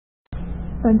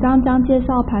本章将介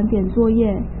绍盘点作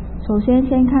业。首先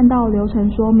看到流程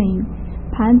说明。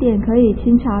盘点可以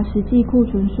清查实际库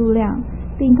存数量，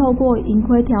并透过盈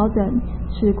亏调整，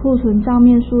使库存账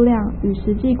面数量与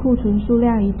实际库存数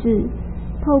量一致。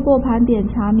透过盘点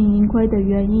查明盈亏的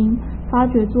原因，发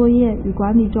掘作业与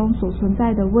管理中所存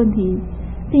在的问题，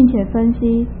并且分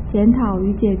析、检讨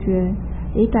与解决，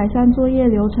以改善作业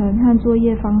流程和作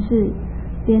业方式，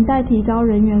连带提高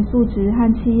人员素质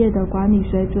和企业的管理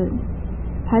水准。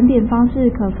盘点方式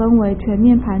可分为全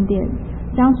面盘点，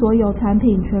将所有产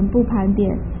品全部盘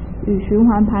点，与循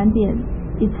环盘点，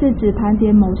一次只盘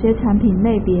点某些产品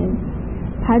类别。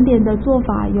盘点的做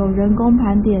法有人工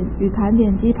盘点与盘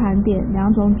点机盘点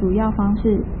两种主要方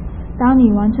式。当你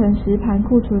完成实盘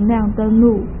库存量登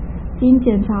录，经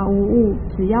检查无误，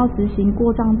只要执行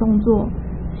过账动作，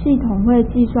系统会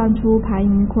计算出盘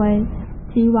盈亏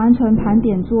及完成盘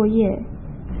点作业。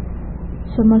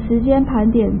什么时间盘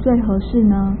点最合适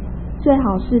呢？最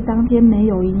好是当天没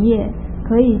有营业，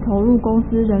可以投入公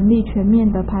司人力全面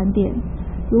的盘点。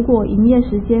如果营业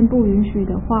时间不允许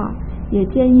的话，也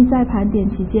建议在盘点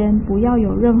期间不要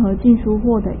有任何进出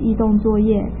货的异动作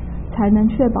业，才能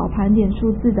确保盘点数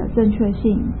字的正确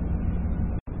性。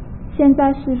现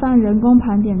在示范人工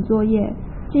盘点作业。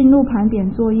进入盘点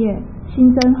作业，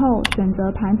新增后选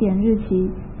择盘点日期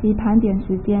及盘点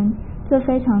时间，这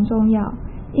非常重要，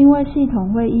因为系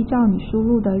统会依照你输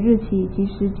入的日期及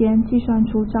时间计算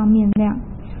出账面量，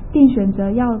并选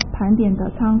择要盘点的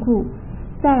仓库。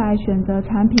再来选择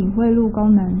产品汇入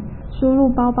功能，输入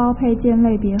包包配件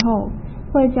类别后，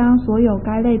会将所有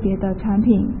该类别的产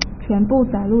品全部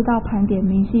载入到盘点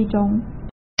明细中。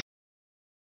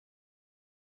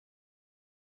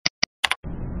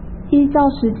依照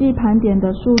实际盘点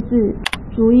的数字，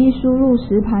逐一输入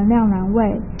实盘量栏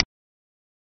位，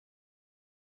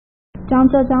将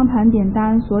这张盘点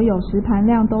单所有实盘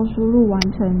量都输入完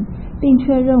成，并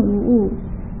确认无误，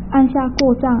按下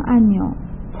过账按钮。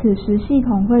此时系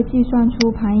统会计算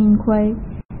出盘盈亏，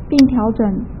并调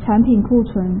整产品库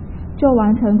存，就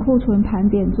完成库存盘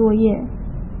点作业。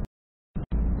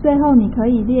最后你可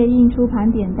以列印出盘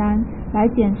点单来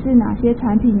检视哪些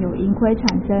产品有盈亏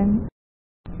产生。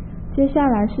接下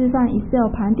来示范 Excel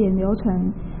盘点流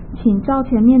程，请照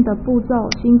前面的步骤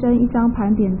新增一张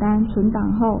盘点单存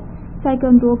档后，在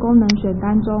更多功能选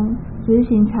单中执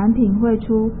行产品汇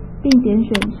出，并点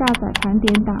选下载盘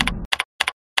点档。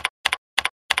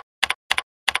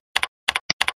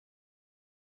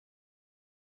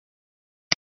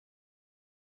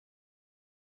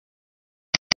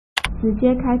直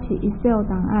接开启 Excel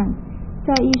档案，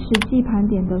再依实际盘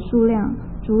点的数量，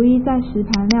逐一在实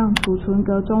盘量储存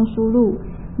格中输入。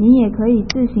你也可以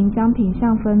自行将品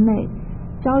项分类，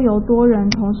交由多人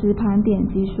同时盘点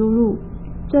及输入，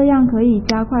这样可以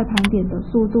加快盘点的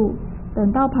速度。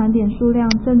等到盘点数量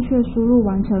正确输入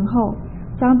完成后，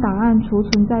将档案储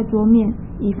存在桌面，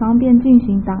以方便进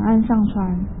行档案上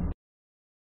传。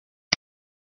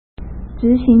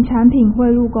执行产品汇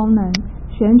入功能，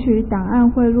选取档案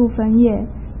汇入分页，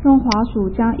用滑鼠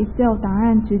将 Excel 档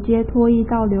案直接拖移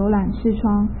到浏览视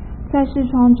窗。在视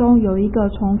窗中有一个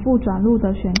重复转录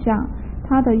的选项，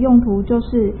它的用途就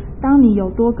是当你有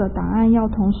多个档案要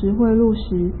同时汇入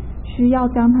时，需要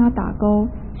将它打勾，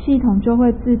系统就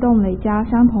会自动累加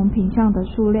相同品项的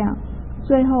数量。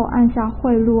最后按下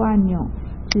汇入按钮，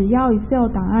只要 Excel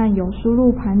档案有输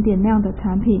入盘点量的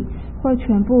产品，会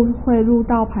全部汇入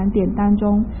到盘点单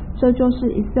中。这就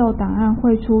是 Excel 档案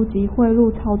汇出及汇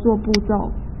入操作步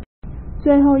骤。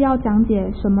最后要讲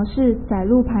解什么是载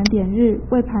入盘点日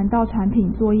未盘到产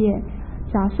品作业。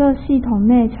假设系统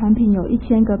内产品有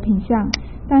1000个品项，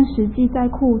但实际在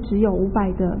库只有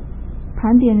500个，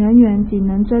盘点人员仅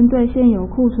能针对现有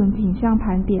库存品项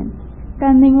盘点，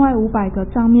但另外500个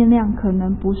账面量可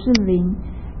能不是0。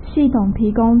系统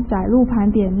提供载入盘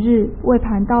点日未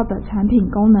盘到的产品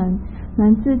功能，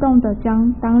能自动的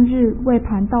将当日未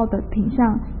盘到的品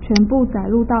项全部载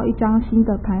入到一张新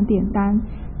的盘点单，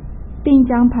并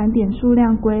将盘点数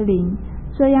量归0，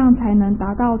这样才能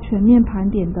达到全面盘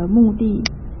点的目的。